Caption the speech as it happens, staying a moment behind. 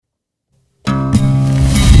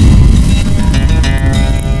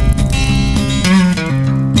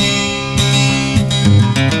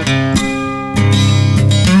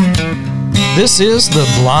This is the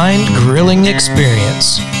Blind Grilling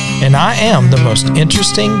Experience, and I am the most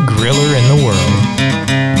interesting griller in the world.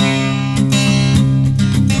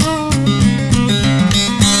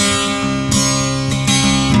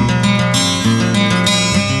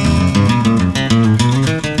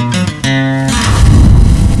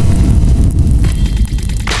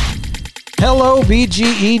 Hello,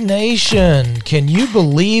 BGE Nation. Can you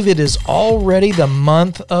believe it is already the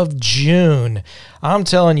month of June? I'm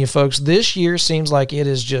telling you, folks, this year seems like it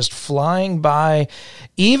is just flying by,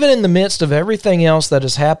 even in the midst of everything else that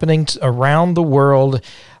is happening around the world.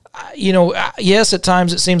 You know, yes, at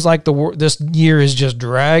times it seems like this year is just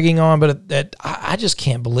dragging on, but I just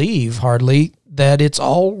can't believe hardly that it's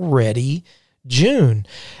already June.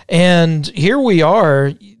 And here we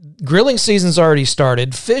are. Grilling season's already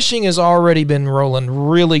started. Fishing has already been rolling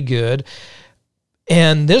really good.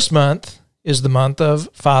 And this month is the month of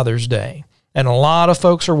Father's Day. And a lot of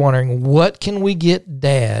folks are wondering, what can we get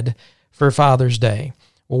Dad for Father's Day?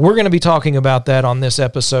 Well, we're going to be talking about that on this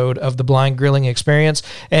episode of the Blind Grilling Experience.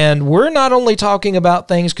 And we're not only talking about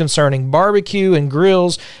things concerning barbecue and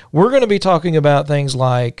grills, we're going to be talking about things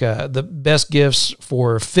like the best gifts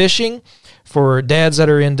for fishing, for dads that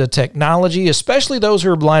are into technology, especially those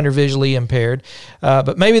who are blind or visually impaired.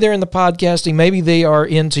 But maybe they're into podcasting. Maybe they are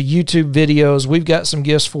into YouTube videos. We've got some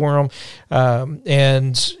gifts for them.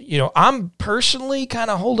 And, you know, I'm personally kind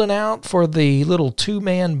of holding out for the little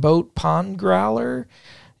 2-man boat pond growler,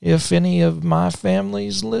 if any of my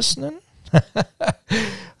family's listening.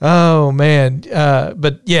 Oh, man.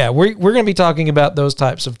 But, yeah, we're going to be talking about those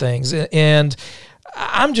types of things. And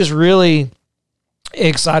I'm just really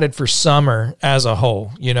excited for summer as a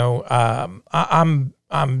whole. You know, I'm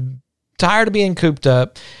tired of being cooped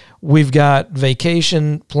up. We've got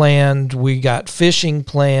vacation planned. We got fishing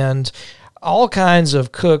planned, all kinds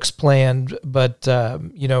of cooks planned. But,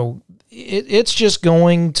 you know, it's just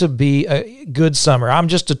going to be a good summer. I'm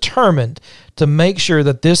just determined to make sure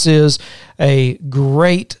that this is a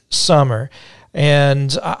great summer.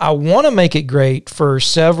 And I want to make it great for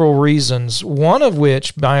several reasons, one of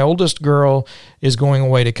which my oldest girl is going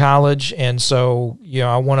away to college. And so, you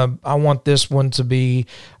know, I want this one to be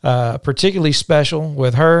particularly special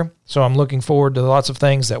with her. So I'm looking forward to lots of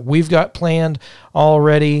things that we've got planned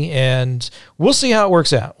already, and we'll see how it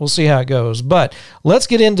works out. We'll see how it goes. But let's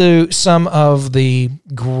get into some of the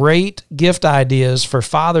great gift ideas for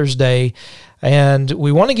Father's Day. And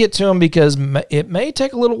we want to get to them because it may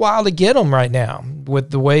take a little while to get them right now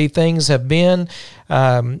with the way things have been.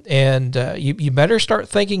 You better start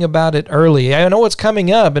thinking about it early. I know it's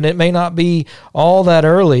coming up, and it may not be all that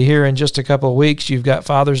early here in just a couple of weeks. You've got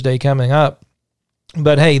Father's Day coming up.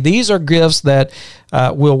 But hey, these are gifts that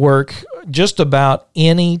will work just about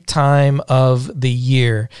any time of the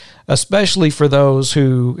year, especially for those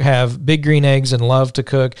who have big green eggs and love to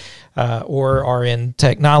cook, or are in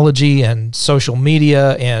technology and social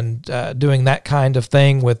media and doing that kind of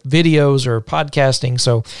thing with videos or podcasting.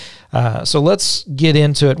 So let's get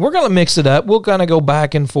into it. We're going to mix it up. We're going to go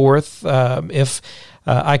back and forth if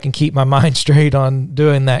I can keep my mind straight on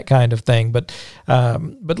doing that kind of thing. But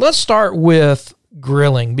let's start with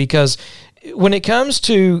grilling, because when it comes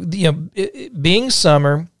to, you know, being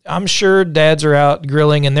summer, I'm sure dads are out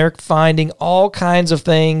grilling and they're finding all kinds of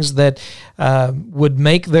things that would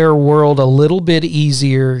make their world a little bit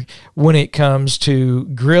easier when it comes to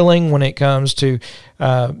grilling, when it comes to,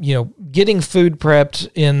 you know, getting food prepped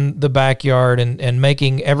in the backyard and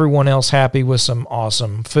making everyone else happy with some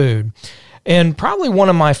awesome food. And probably one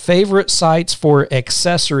of my favorite sites for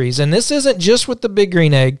accessories, and this isn't just with the Big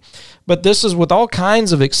Green Egg, but this is with all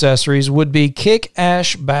kinds of accessories, would be Kick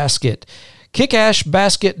Ash Basket.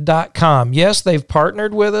 KickAshBasket.com. Yes, they've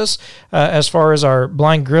partnered with us as far as our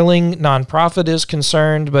blind grilling nonprofit is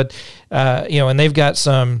concerned, but, you know, and they've got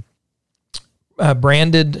some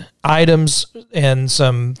branded items and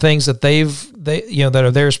some things that they you know, that are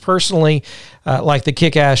theirs personally, like the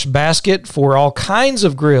Kick Ash Basket for all kinds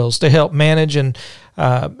of grills to help manage and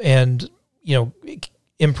you know,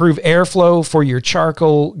 improve airflow for your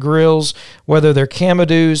charcoal grills, whether they're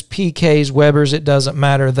Kamadus, PKs, Webers, it doesn't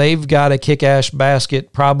matter. They've got a Kick Ash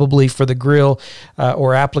Basket probably for the grill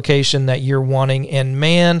or application that you're wanting. And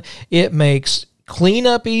man, it makes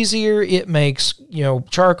cleanup easier. It makes, you know,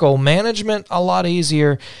 charcoal management a lot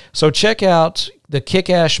easier. So check out the Kick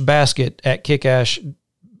Ash Basket at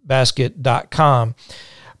kickashbasket.com.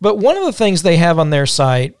 But one of the things they have on their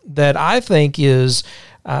site that I think is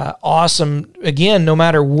awesome. Again, no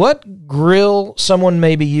matter what grill someone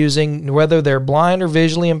may be using, whether they're blind or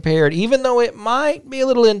visually impaired, even though it might be a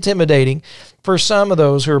little intimidating for some of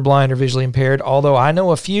those who are blind or visually impaired, although I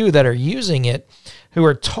know a few that are using it who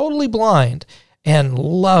are totally blind and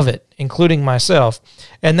love it, including myself,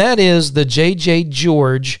 and that is the J.J.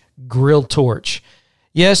 George Grill Torch.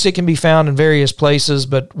 Yes, it can be found in various places,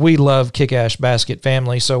 but we love Kick-Ass Basket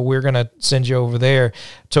family, so we're going to send you over there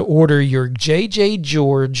to order your J.J.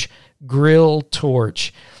 George Grill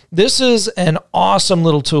Torch. This is an awesome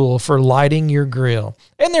little tool for lighting your grill.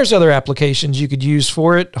 And there's other applications you could use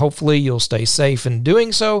for it. Hopefully you'll stay safe in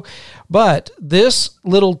doing so. But this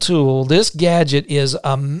little tool, this gadget is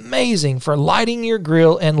amazing for lighting your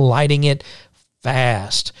grill and lighting it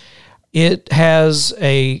fast. It has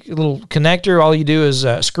a little connector. All you do is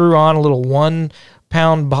screw on a little 1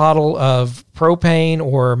 pound bottle of propane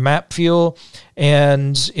or MAP fuel,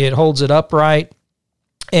 and it holds it upright.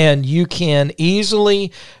 And you can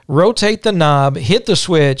easily rotate the knob, hit the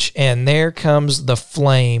switch, and there comes the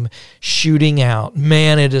flame shooting out.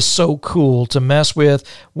 Man, it is so cool to mess with.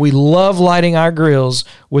 We love lighting our grills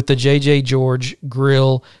with the J.J. George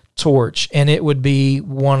Grill Torch, and it would be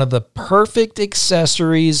one of the perfect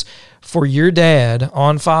accessories for your dad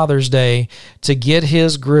on Father's Day to get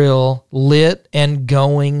his grill lit and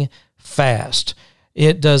going fast.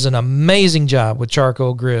 It does an amazing job with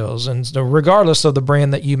charcoal grills, and regardless of the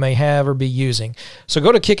brand that you may have or be using. So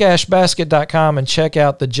go to kickassbasket.com and check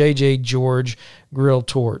out the J.J. George Grill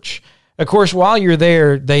Torch. Of course, while you're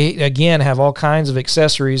there, they, again, have all kinds of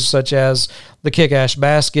accessories such as the Kick-Ass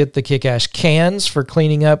Basket, the Kick-Ass cans for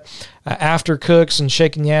cleaning up after cooks and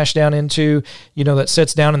shaking the ash down into, that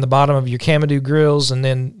sits down in the bottom of your Kamadoo grills. And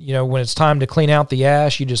then, when it's time to clean out the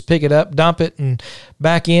ash, you just pick it up, dump it, and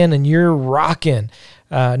back in, and you're rocking.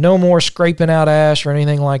 No more scraping out ash or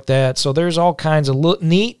anything like that. So there's all kinds of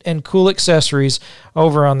neat and cool accessories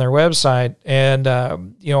over on their website. And,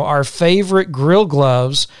 our favorite grill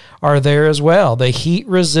gloves are there as well. The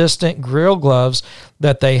heat-resistant grill gloves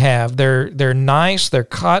that they have. They're nice, they're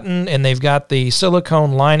cotton, and they've got the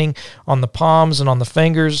silicone lining on the palms and on the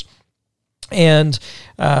fingers. And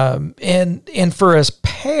for a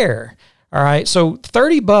pair, all right, so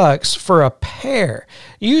 $30 for a pair.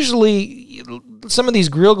 Usually, some of these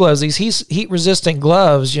grill gloves, these heat-resistant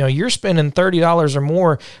gloves, you're spending $30 or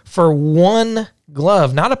more for one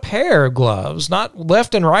glove, not a pair of gloves, not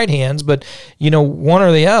left and right hands, but, one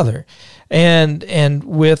or the other. And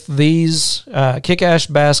with these Kick-Ass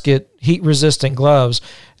Basket heat-resistant gloves,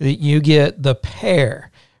 you get the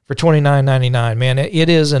pair for $29.99. Man,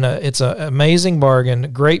 it's an amazing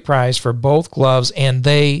bargain, great price for both gloves, and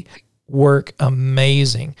they work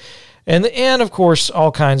amazing. And of course,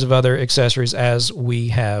 all kinds of other accessories, as we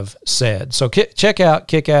have said. So check out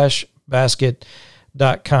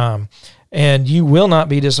kickassbasket.com, and you will not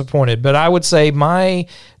be disappointed. But I would say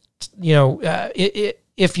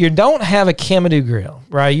if you don't have a Kamadoo grill,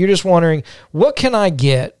 right, you're just wondering, what can I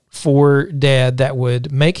get for Dad that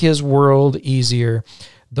would make his world easier?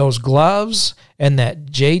 Those gloves and that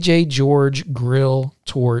J.J. George Grill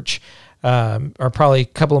Torch are probably a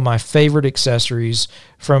couple of my favorite accessories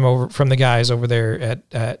from the guys over there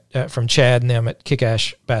from Chad and them at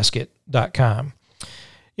kickassbasket.com.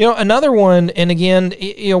 Another one, and again,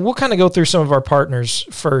 we'll kind of go through some of our partners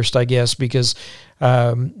first, I guess, because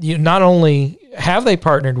not only have they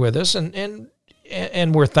partnered with us,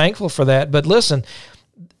 and we're thankful for that, but listen,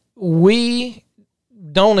 we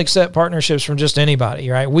don't accept partnerships from just anybody,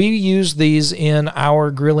 right? We use these in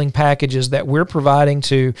our grilling packages that we're providing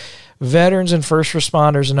to veterans and first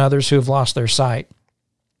responders and others who have lost their sight.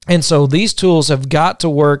 And so these tools have got to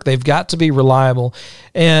work. They've got to be reliable.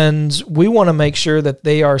 And we want to make sure that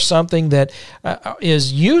they are something that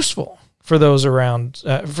is useful for those around,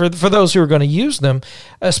 for those who are going to use them,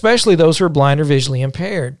 especially those who are blind or visually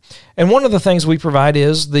impaired. And one of the things we provide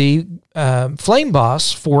is the Flame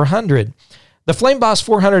Boss 400. The Flame Boss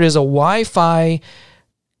 400 is a Wi-Fi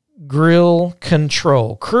grill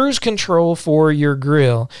control, cruise control for your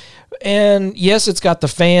grill. And yes, it's got the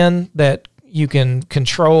fan that you can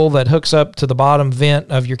control that hooks up to the bottom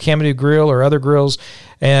vent of your Kamadoo grill or other grills,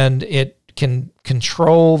 and it can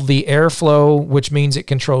control the airflow, which means it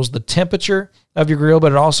controls the temperature of your grill,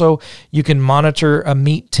 but you can monitor a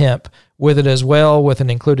meat temp with it as well, with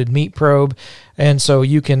an included meat probe. And so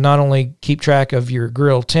you can not only keep track of your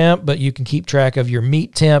grill temp, but you can keep track of your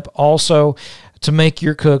meat temp also to make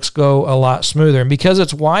your cooks go a lot smoother. And because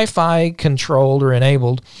it's Wi-Fi controlled or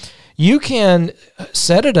enabled, you can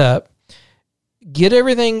set it up, get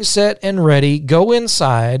everything set and ready, go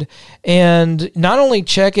inside, and not only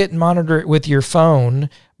check it and monitor it with your phone,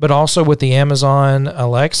 but also with the Amazon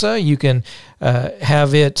Alexa, you can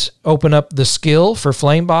have it open up the skill for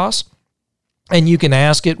Flame Boss. And you can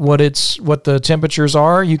ask it what the temperatures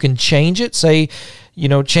are. You can change it. Say,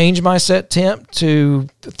 change my set temp to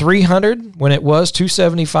 300 when it was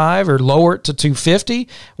 275, or lower it to 250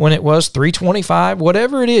 when it was 325.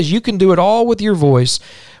 Whatever it is, you can do it all with your voice,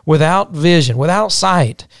 without vision, without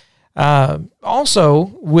sight.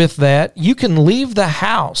 Also, with that, you can leave the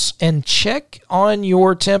house and check on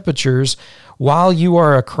your temperatures while you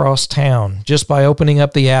are across town, just by opening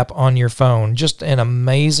up the app on your phone. Just an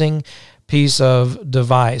amazing piece of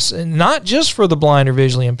device, and not just for the blind or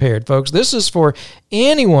visually impaired, folks. This is for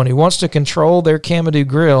anyone who wants to control their Kamadoo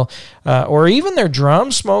grill, or even their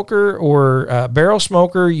drum smoker or barrel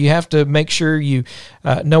smoker. You have to make sure you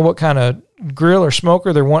know what kind of grill or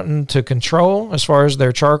smoker they're wanting to control as far as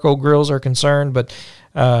their charcoal grills are concerned. But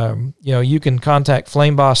you can contact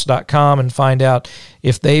flameboss.com and find out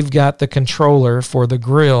if they've got the controller for the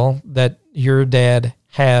grill that your dad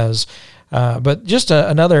has. But just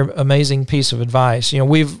another amazing piece of advice.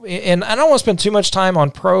 And I don't want to spend too much time on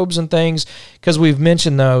probes and things, because we've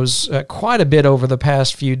mentioned those quite a bit over the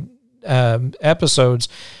past few episodes,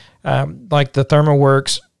 like the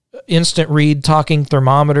ThermoWorks Instant Read talking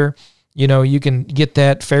thermometer. You can get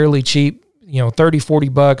that fairly cheap,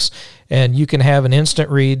 $30-$40, and you can have an instant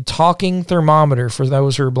read talking thermometer for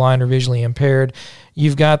those who are blind or visually impaired.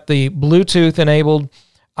 You've got the Bluetooth enabled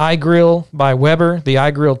iGrill by Weber, the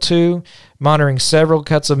iGrill 2, monitoring several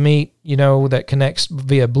cuts of meat, that connects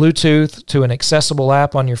via Bluetooth to an accessible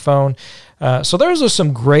app on your phone. So those are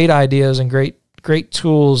some great ideas and great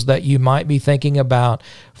tools that you might be thinking about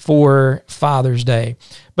for Father's Day.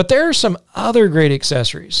 But there are some other great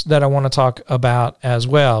accessories that I want to talk about as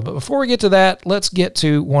well. But before we get to that, let's get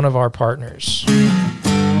to one of our partners.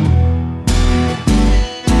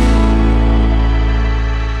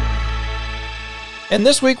 And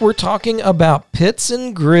this week we're talking about Pits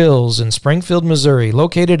and Grills in Springfield, Missouri,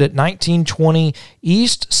 located at 1920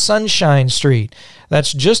 East Sunshine Street.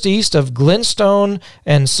 That's just east of Glenstone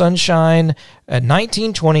and Sunshine at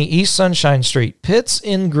 1920 East Sunshine Street. Pits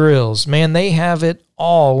and Grills, man, they have it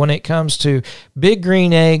all when it comes to Big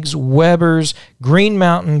Green Eggs, Weber's, Green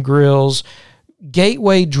Mountain Grills,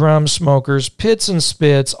 Gateway drum smokers, pits and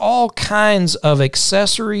spits, all kinds of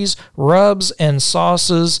accessories, rubs, and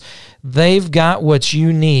sauces. They've got what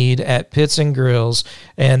you need at Pits and Grills,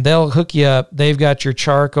 and they'll hook you up. They've got your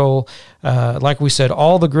charcoal, like we said,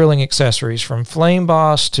 all the grilling accessories, from Flame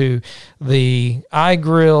Boss to the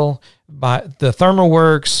iGrill, by the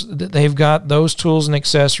ThermoWorks. They've got those tools and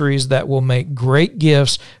accessories that will make great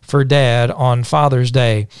gifts for Dad on Father's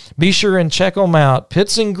Day. Be sure and check them out.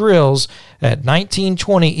 Pits and Grills at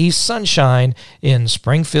 1920 East Sunshine in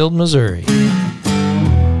Springfield, Missouri.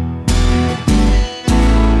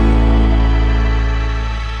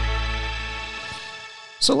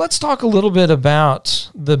 So let's talk a little bit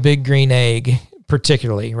about the Big Green Egg,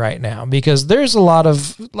 particularly right now, because there's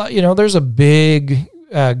there's a big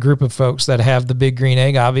group of folks that have the Big Green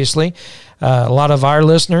Egg, obviously. A lot of our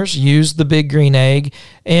listeners use the Big Green Egg,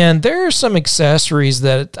 and there are some accessories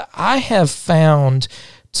that I have found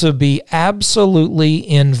to be absolutely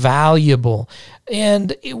invaluable.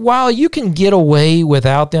 And while you can get away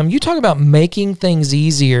without them, you talk about making things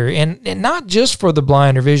easier, and not just for the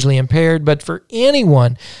blind or visually impaired, but for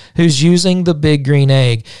anyone who's using the Big Green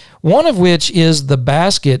Egg. One of which is the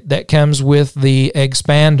basket that comes with the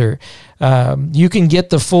expander. You can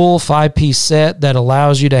get the full 5-piece set that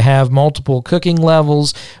allows you to have multiple cooking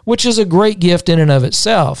levels, which is a great gift in and of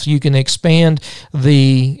itself. You can expand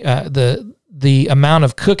the amount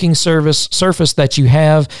of cooking surface that you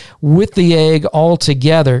have with the egg all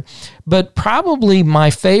together. But probably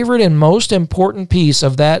my favorite and most important piece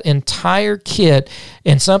of that entire kit,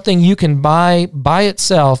 and something you can buy by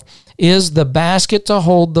itself, is the basket to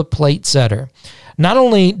hold the plate setter. Not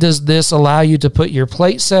only does this allow you to put your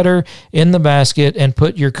plate setter in the basket and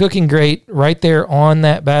put your cooking grate right there on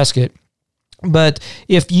that basket, but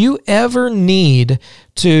if you ever need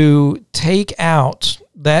to take out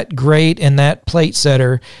that grate and that plate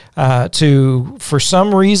setter to, for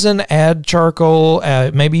some reason, add charcoal,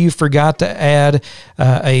 maybe you forgot to add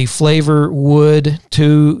a flavor wood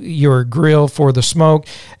to your grill for the smoke,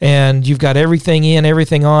 and you've got everything in,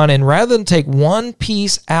 everything on, and rather than take one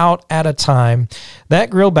piece out at a time,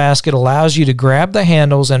 that grill basket allows you to grab the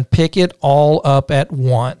handles and pick it all up at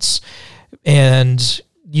once. And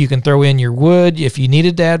you can throw in your wood. If you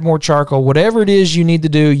needed to add more charcoal, whatever it is you need to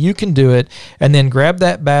do, you can do it. And then grab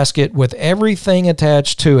that basket with everything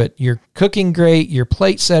attached to it, your cooking grate, your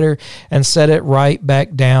plate setter, and set it right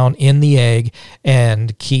back down in the egg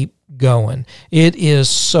and keep going. It is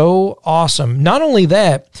so awesome. Not only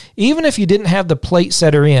that, even if you didn't have the plate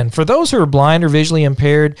setter in, for those who are blind or visually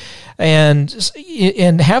impaired and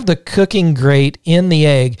have the cooking grate in the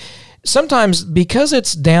egg, sometimes because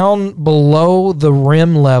it's down below the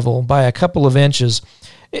rim level by a couple of inches,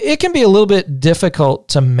 it can be a little bit difficult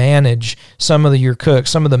to manage some of your cook,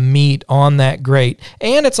 some of the meat on that grate,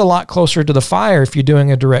 and it's a lot closer to the fire if you're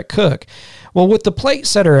doing a direct cook. Well, with the plate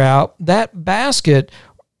setter out, that basket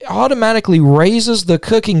automatically raises the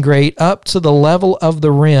cooking grate up to the level of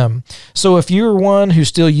the rim. So if you're one who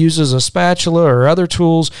still uses a spatula or other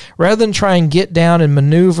tools, rather than try and get down and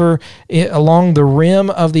maneuver along the rim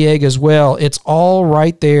of the egg as well, it's all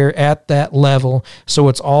right there at that level. So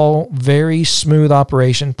it's all very smooth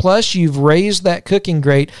operation. Plus, you've raised that cooking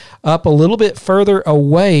grate up a little bit further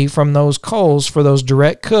away from those coals for those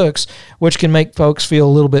direct cooks, which can make folks feel a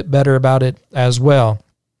little bit better about it as well.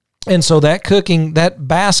 And so that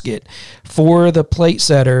basket for the plate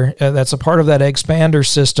setter, that's a part of that expander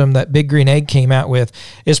system that Big Green Egg came out with,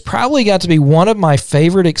 is probably got to be one of my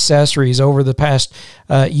favorite accessories over the past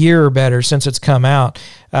year or better since it's come out,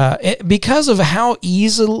 because of how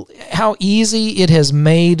easy it has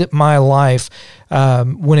made my life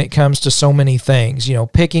when it comes to so many things. You know,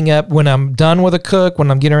 picking up when I'm done with a cook,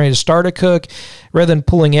 when I'm getting ready to start a cook, rather than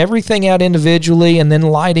pulling everything out individually and then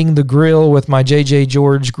lighting the grill with my J.J.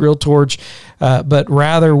 George grill torch, but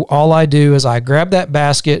rather all I do is I grab that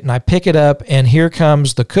basket and I pick it up, and here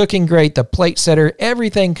comes the cooking grate, the plate setter,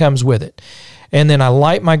 everything comes with it. And then I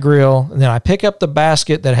light my grill, and then I pick up the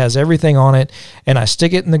basket that has everything on it, and I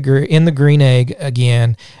stick it in the green egg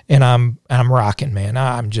again, and I'm rocking, man.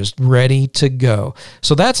 I'm just ready to go.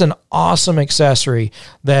 So that's an awesome accessory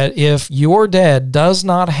that if your dad does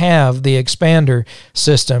not have the expander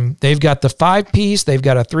system, they've got the 5-piece, they've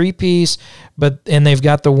got a 3-piece, and they've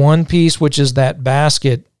got the 1-piece, which is that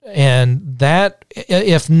basket. And that,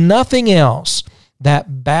 if nothing else,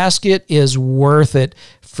 that basket is worth it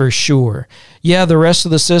for sure. Yeah, the rest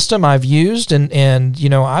of the system I've used, and you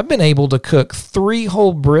know, I've been able to cook 3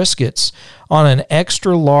 whole briskets on an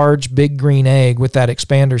extra large Big Green Egg with that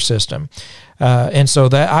expander system. And so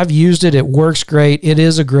that I've used it. It works great. It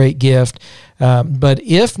is a great gift. But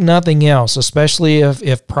if nothing else, especially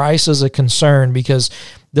if price is a concern, because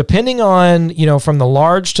depending on, you know, from the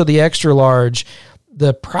large to the extra large,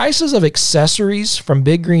 the prices of accessories from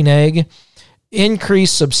Big Green Egg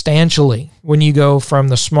increase substantially when you go from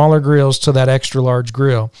the smaller grills to that extra large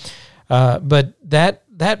grill. But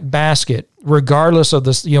that basket, regardless of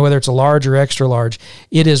this, you know, whether it's a large or extra large,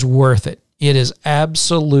 it is worth it. It is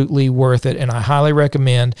absolutely worth it. And I highly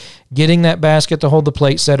recommend getting that basket to hold the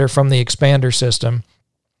plate setter from the expander system,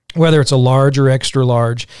 whether it's a large or extra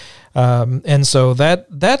large. And so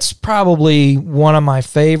that's probably one of my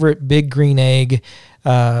favorite Big Green Egg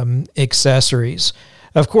accessories.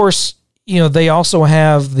 Of course, you know, they also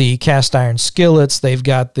have the cast iron skillets. They've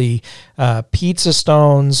got the pizza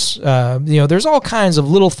stones. You know, there's all kinds of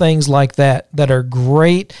little things like that are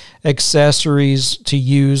great accessories to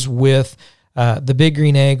use with the Big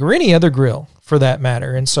Green Egg or any other grill for that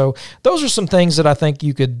matter. And so those are some things that I think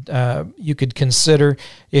you could consider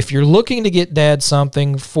if you're looking to get Dad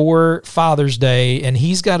something for Father's Day and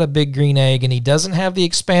he's got a Big Green Egg and he doesn't have the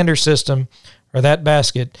expander system or that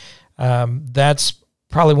basket. That's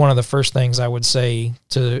probably one of the first things I would say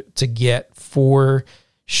to get for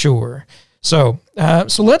sure. So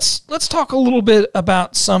let's talk a little bit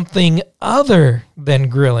about something other than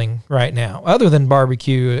grilling right now, other than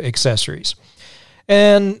barbecue accessories.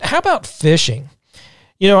 And how about fishing?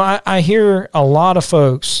 You know, I hear a lot of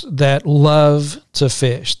folks that love to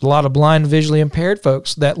fish, a lot of blind, visually impaired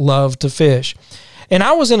folks that love to fish. And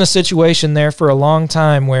I was in a situation there for a long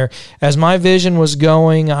time where as my vision was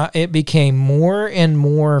going, it became more and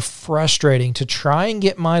more frustrating to try and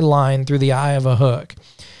get my line through the eye of a hook.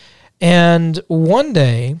 And one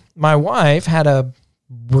day, my wife had a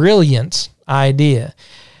brilliant idea.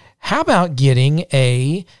 How about getting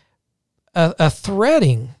a needle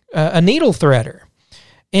threader?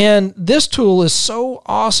 And this tool is so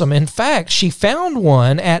awesome. In fact, she found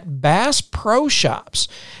one at Bass Pro Shops.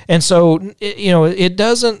 And so, it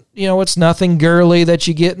doesn't, it's nothing girly that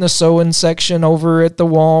you get in the sewing section over at the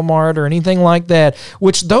Walmart or anything like that,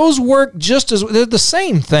 which those work just as, they're the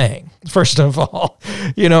same thing, first of all.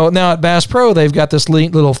 Now at Bass Pro, they've got this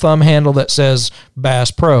little thumb handle that says Bass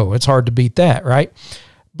Pro. It's hard to beat that, right?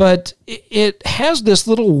 But it has this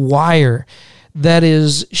little wire that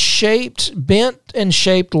is bent and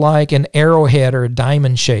shaped like an arrowhead or a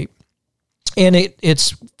diamond shape. And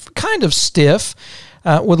it's kind of stiff.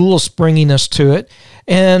 with a little springiness to it.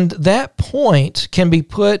 And that point can be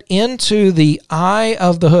put into the eye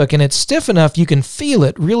of the hook, and it's stiff enough you can feel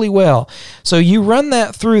it really well. So you run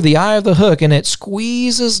that through the eye of the hook, and it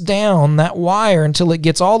squeezes down that wire until it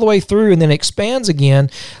gets all the way through and then expands again,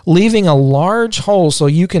 leaving a large hole so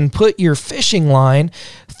you can put your fishing line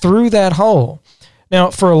through that hole. Now,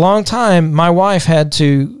 for a long time, my wife had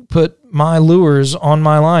to put my lures on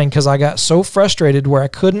my line because I got so frustrated where I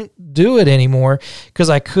couldn't do it anymore because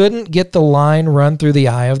I couldn't get the line run through the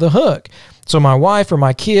eye of the hook. So my wife or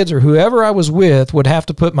my kids or whoever I was with would have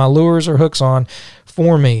to put my lures or hooks on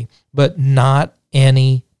for me, but not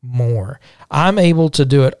anymore. I'm able to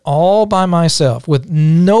do it all by myself with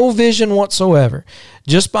no vision whatsoever,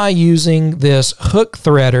 just by using this hook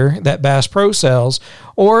threader that Bass Pro sells.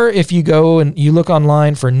 Or if you go and you look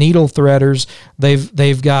online for needle threaders,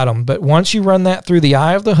 they've got them. But once you run that through the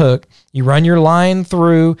eye of the hook, you run your line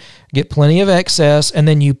through, get plenty of excess, and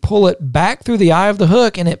then you pull it back through the eye of the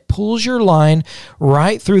hook, and it pulls your line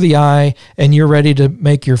right through the eye, and you're ready to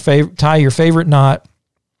make tie your favorite knot,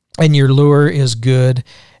 and your lure is good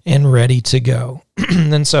and ready to go.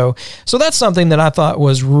 And so that's something that I thought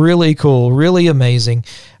was really cool, really amazing,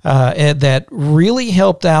 and that really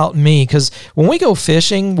helped out me. Because when we go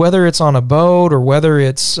fishing, whether it's on a boat or whether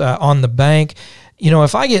it's on the bank,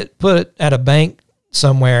 if I get put at a bank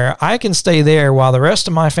somewhere, I can stay there while the rest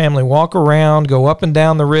of my family walk around, go up and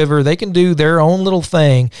down the river. They can do their own little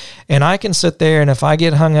thing, and I can sit there, and if I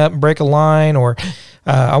get hung up and break a line, or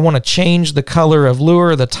I want to change the color of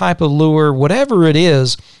lure, the type of lure, whatever it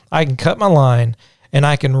is, I can cut my line, and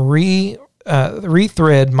I can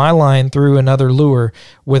rethread my line through another lure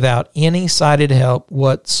without any sighted help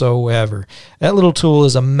whatsoever. That little tool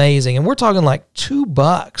is amazing, and we're talking like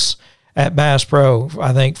 $2 at Bass Pro,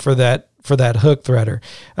 I think, for that hook threader.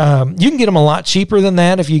 You can get them a lot cheaper than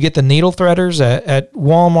that if you get the needle threaders at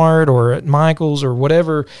Walmart or at Michael's or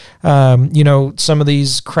whatever, some of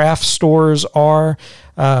these craft stores are.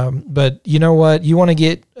 But you know what? You want to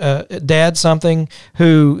get dad something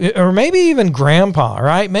or maybe even grandpa,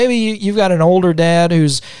 right? Maybe you've got an older dad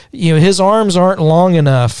who's, his arms aren't long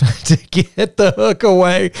enough to get the hook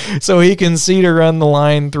away so he can see to run the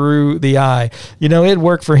line through the eye. It'd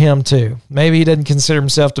work for him too. Maybe he doesn't consider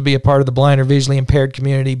himself to be a part of the blind or visually impaired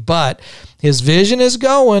community, but his vision is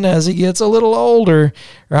going as he gets a little older,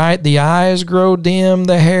 right? The eyes grow dim,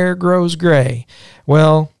 the hair grows gray.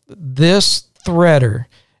 Well, this threader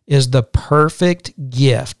is the perfect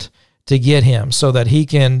gift to get him so that he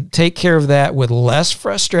can take care of that with less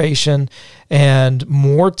frustration and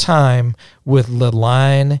more time with the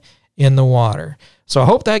line in the water. So I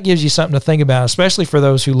hope that gives you something to think about, especially for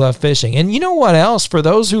those who love fishing. And you know what else? For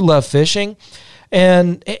those who love fishing,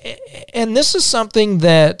 and this is something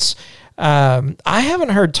that I haven't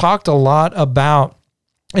heard talked a lot about,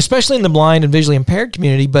 especially in the blind and visually impaired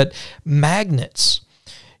community, but magnets.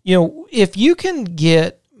 If you can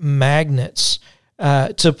get magnets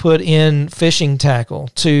to put in fishing tackle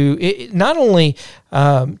not only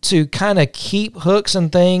to kind of keep hooks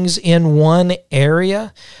and things in one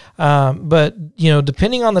area, but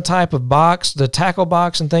depending on the type of box, the tackle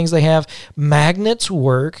box and things they have, magnets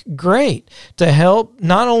work great to help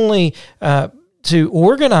not only to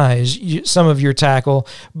organize some of your tackle,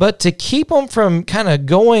 but to keep them from kind of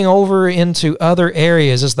going over into other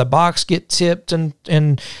areas as the box get tipped and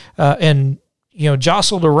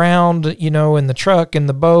jostled around, in the truck, in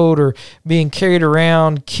the boat, or being carried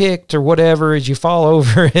around, kicked, or whatever as you fall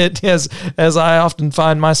over it, as I often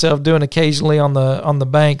find myself doing occasionally on the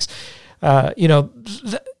banks.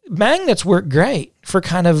 Magnets work great for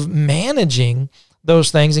kind of managing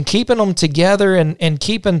those things and keeping them together and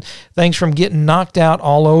keeping things from getting knocked out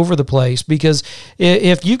all over the place. Because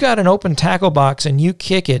if you got an open tackle box and you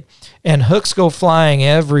kick it and hooks go flying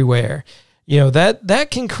everywhere, that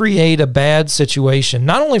can create a bad situation,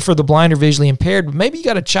 not only for the blind or visually impaired, but maybe you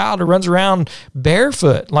got a child who runs around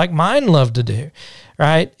barefoot like mine love to do,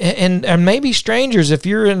 right? And maybe strangers, if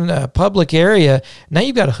you're in a public area, now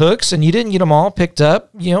you've got hooks and you didn't get them all picked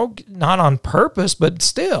up, not on purpose, but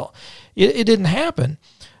still, it didn't happen.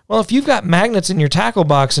 Well, if you've got magnets in your tackle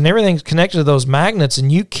box and everything's connected to those magnets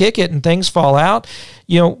and you kick it and things fall out,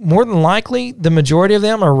 more than likely the majority of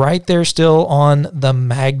them are right there still on the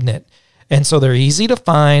magnet. And so they're easy to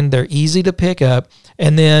find, they're easy to pick up,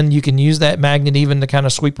 and then you can use that magnet even to kind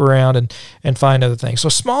of sweep around and find other things. So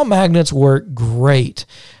small magnets work great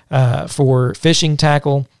for fishing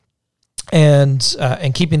tackle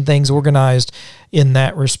and keeping things organized in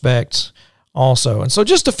that respect also. And so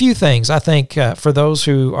just a few things, I think, for those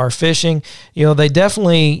who are fishing, they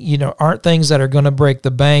definitely, aren't things that are going to break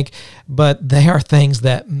the bank, but they are things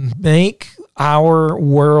that make our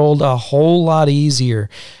world a whole lot easier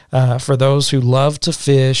for those who love to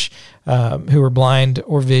fish, who are blind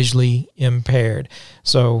or visually impaired.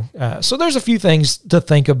 So there's a few things to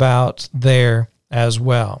think about there as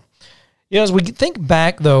well. As we think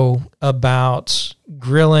back, though, about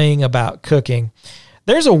grilling, about cooking,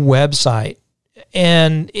 there's a website,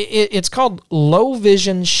 and it's called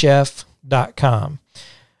lowvisionchef.com.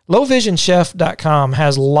 Lowvisionchef.com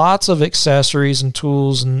has lots of accessories and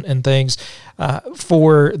tools and things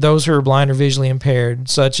for those who are blind or visually impaired,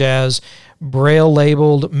 such as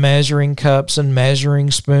Braille-labeled measuring cups and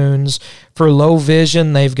measuring spoons. For low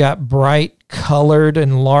vision, they've got bright colored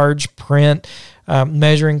and large print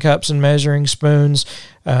measuring cups and measuring spoons.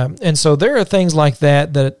 And so there are things like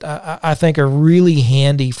that I think are really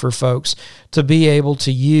handy for folks to be able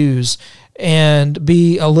to use and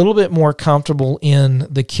be a little bit more comfortable in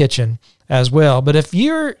the kitchen as well. But if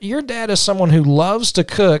your dad is someone who loves to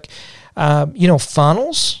cook,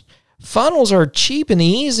 funnels are cheap and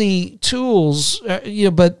easy tools,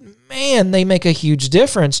 but man, they make a huge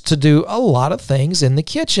difference to do a lot of things in the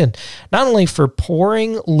kitchen, not only for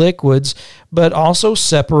pouring liquids, but also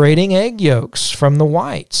separating egg yolks from the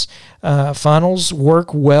whites. Funnels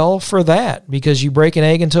work well for that because you break an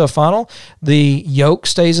egg into a funnel, the yolk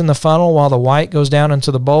stays in the funnel while the white goes down into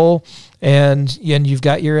the bowl, and you've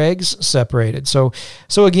got your eggs separated. So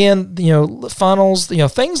again, funnels,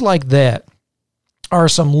 things like that are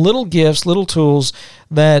some little gifts, little tools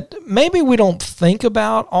that maybe we don't think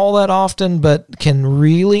about all that often, but can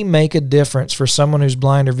really make a difference for someone who's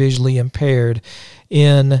blind or visually impaired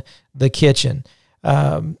in the kitchen.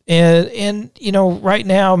 Right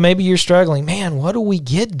now, maybe you're struggling, man, what do we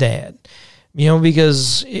get, Dad?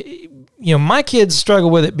 Because, my kids struggle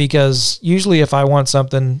with it because usually if I want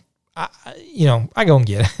something, I go and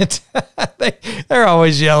get it. They're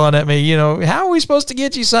always yelling at me, how are we supposed to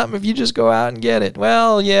get you something if you just go out and get it?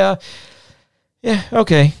 Well, yeah,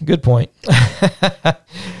 okay, good point.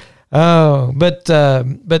 But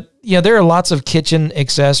there are lots of kitchen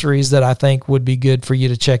accessories that I think would be good for you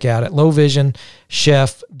to check out at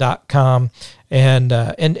lowvisionchef.com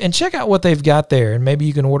and check out what they've got there. And maybe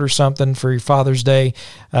you can order something for your Father's Day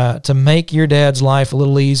to make your dad's life a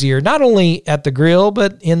little easier, not only at the grill,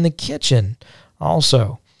 but in the kitchen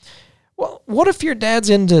also. Well, what if your dad's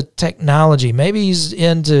into technology? Maybe he's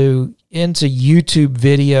into YouTube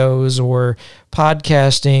videos or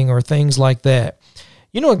podcasting or things like that.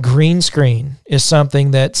 A green screen is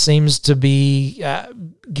something that seems to be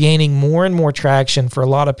gaining more and more traction for a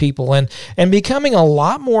lot of people and becoming a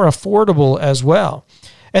lot more affordable as well.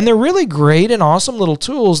 And they're really great and awesome little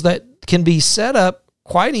tools that can be set up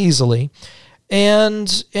quite easily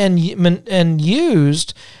and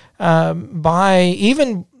used by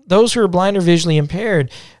even those who are blind or visually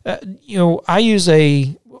impaired. I use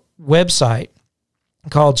a website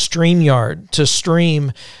called StreamYard to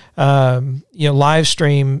stream live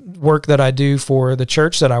stream work that I do for the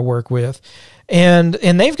church that I work with. And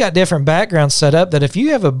they've got different backgrounds set up that if you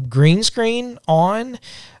have a green screen on,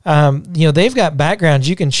 they've got backgrounds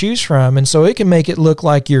you can choose from. And so it can make it look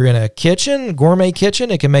like you're in a kitchen, gourmet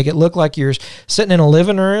kitchen. It can make it look like you're sitting in a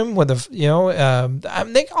living room with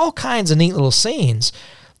all kinds of neat little scenes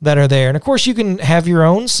that are there. And of course you can have your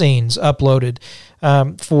own scenes uploaded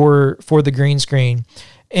for the green screen.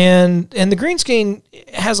 And the green screen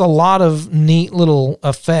has a lot of neat little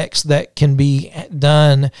effects that can be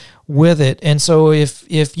done with it. And so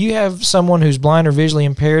if you have someone who's blind or visually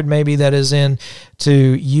impaired, maybe that is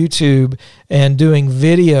into YouTube and doing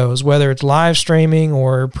videos, whether it's live streaming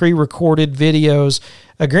or pre-recorded videos,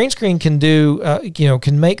 a green screen can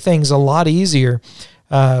can make things a lot easier.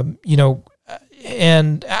 And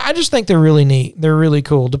I just think they're really neat. They're really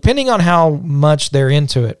cool, depending on how much they're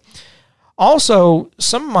into it. Also,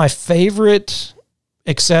 some of my favorite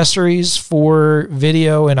accessories for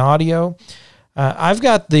video and audio, I've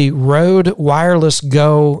got the Rode Wireless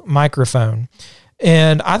Go microphone,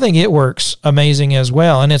 and I think it works amazing as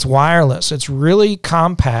well. And it's wireless. It's really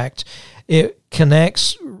compact. It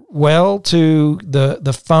connects well to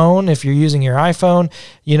the phone if you're using your iPhone,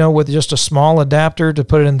 with just a small adapter to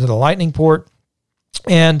put it into the Lightning port.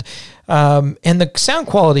 And the sound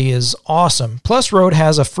quality is awesome. Plus, Rode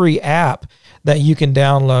has a free app that you can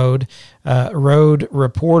download, Rode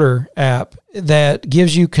Reporter app, that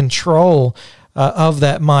gives you control of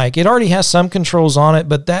that mic. It already has some controls on it,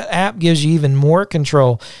 but that app gives you even more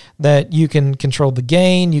control, that you can control the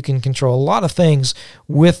gain, you can control a lot of things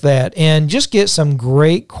with that, and just get some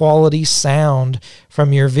great quality sound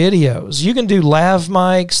from your videos. You can do lav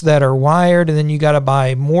mics that are wired, and then you got to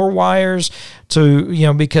buy more wires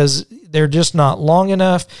because they're just not long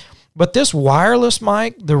enough. But this wireless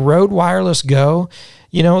mic, the Rode Wireless Go,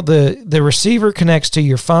 the receiver connects to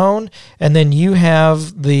your phone, and then you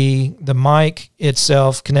have the mic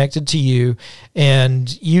itself connected to you,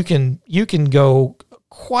 and you can go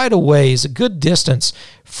quite a ways, a good distance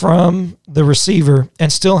from the receiver,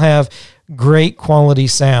 and still have great quality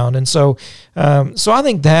sound. And so I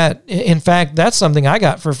think that, in fact, that's something I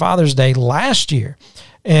got for Father's Day last year,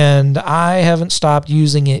 and I haven't stopped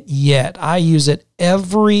using it yet. I use it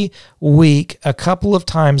every week, a couple of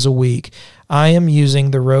times a week. I am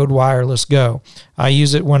using the Rode Wireless Go. I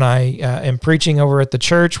use it when I am preaching over at the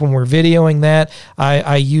church, when we're videoing that.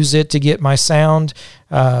 I use it to get my sound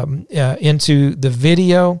into the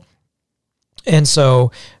video. And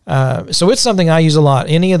so it's something I use a lot.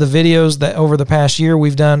 Any of the videos that over the past year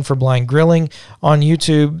we've done for Blind Grilling on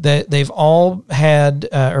YouTube, that they've all had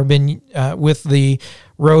or been with the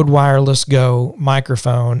Rode Wireless Go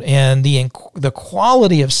microphone, and the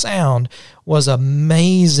quality of sound was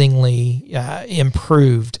amazingly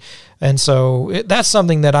improved. And so that's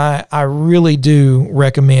something that I really do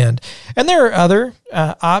recommend. And there are other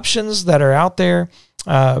options that are out there,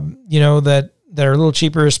 that are a little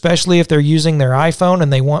cheaper, especially if they're using their iPhone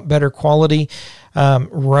and they want better quality.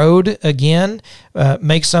 Rode, again,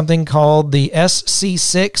 makes something called the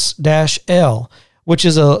SC6-L, which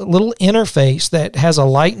is a little interface that has a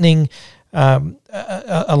lightning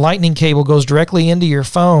cable goes directly into your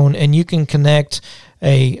phone, and you can connect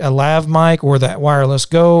a lav mic or that Wireless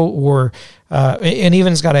Go, or and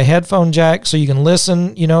even it's got a headphone jack, so you can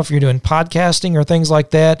listen, if you're doing podcasting or things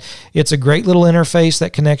like that. It's a great little interface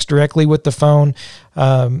that connects directly with the phone,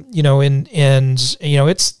 it's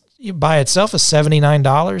by itself is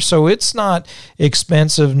 $79, so it's not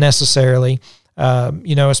expensive necessarily,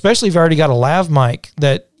 especially if you've already got a lav mic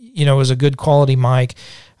that, is a good quality mic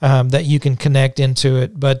that you can connect into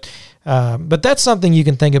it. But that's something you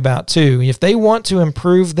can think about too. If they want to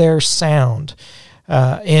improve their sound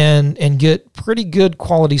and get pretty good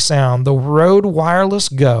quality sound, the Rode Wireless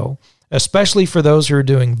Go, especially for those who are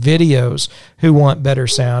doing videos who want better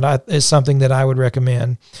sound, is something that I would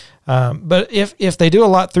recommend. But if they do a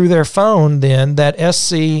lot through their phone, then that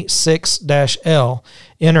SC6-L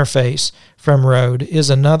interface from Rode is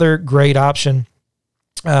another great option.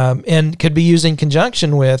 And could be used in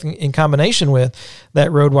combination with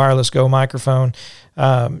that Rode Wireless Go microphone,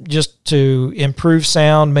 just to improve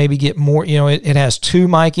sound, maybe get more, it has 2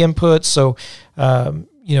 mic inputs. So,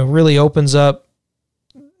 really opens up,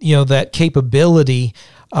 that capability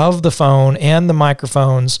of the phone and the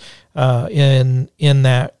microphones, in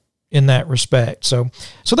that respect. So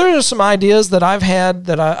there are some ideas that I've had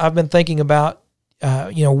that I've been thinking about.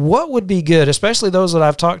 What would be good, especially those that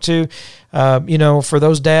I've talked to, for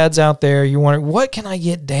those dads out there, you're wondering, what can I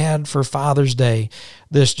get Dad for Father's Day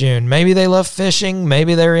this June? Maybe they love fishing.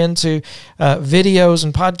 Maybe they're into videos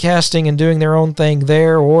and podcasting and doing their own thing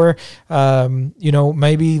there. Or,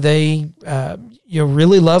 maybe they,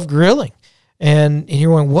 really love grilling. And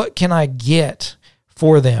you're wondering, what can I get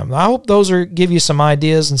for them? I hope those give you some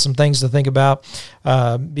ideas and some things to think about,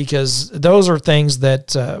 because those are things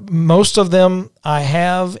that most of them I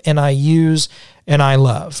have and I use and I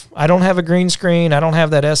love. I don't have a green screen. I don't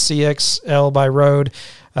have that SC6-L by Rode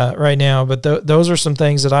right now, but those are some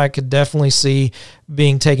things that I could definitely see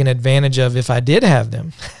being taken advantage of if I did have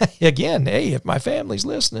them. Again, hey, if my family's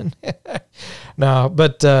listening. No,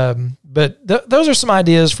 but those are some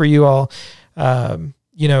ideas for you all.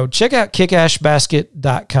 Check out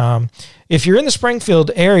kickashbasket.com. If you're in the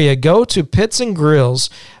Springfield area, go to Pits and Grills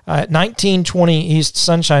at 1920 East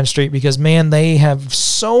Sunshine Street, because, man, they have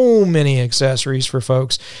so many accessories for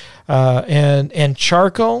folks. And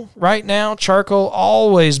charcoal right now, charcoal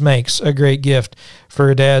always makes a great gift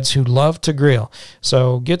for dads who love to grill.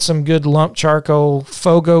 So get some good lump charcoal,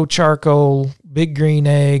 Fogo charcoal, Big Green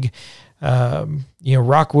Egg,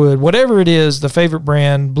 Rockwood, whatever it is, the favorite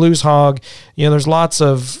brand, Blues Hog. There's lots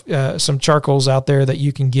of some charcoals out there that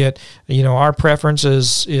you can get. Our preference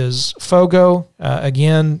is Fogo.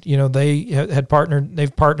 Again, they've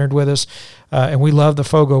partnered with us, and we love the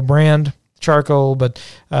Fogo brand charcoal. But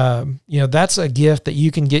that's a gift that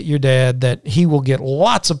you can get your dad that he will get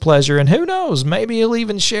lots of pleasure, and who knows, maybe he'll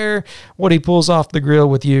even share what he pulls off the grill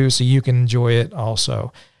with you, so you can enjoy it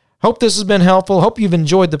also. Hope this has been helpful. Hope you've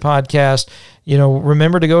enjoyed the podcast.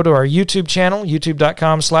 Remember to go to our YouTube channel,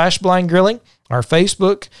 youtube.com/blindgrilling, our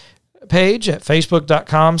Facebook page at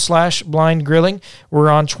facebook.com/blindgrilling.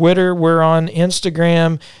 We're on Twitter, we're on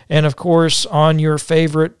Instagram, and of course on your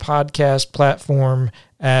favorite podcast platform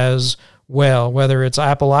as well, whether it's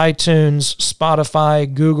Apple iTunes,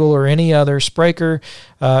 Spotify, Google, or any other, Spreaker,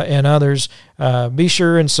 and others. Be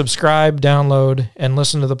sure and subscribe, download, and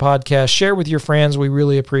listen to the podcast. Share with your friends. We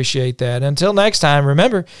really appreciate that. Until next time,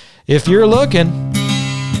 remember, if you're looking,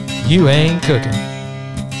 you ain't cooking.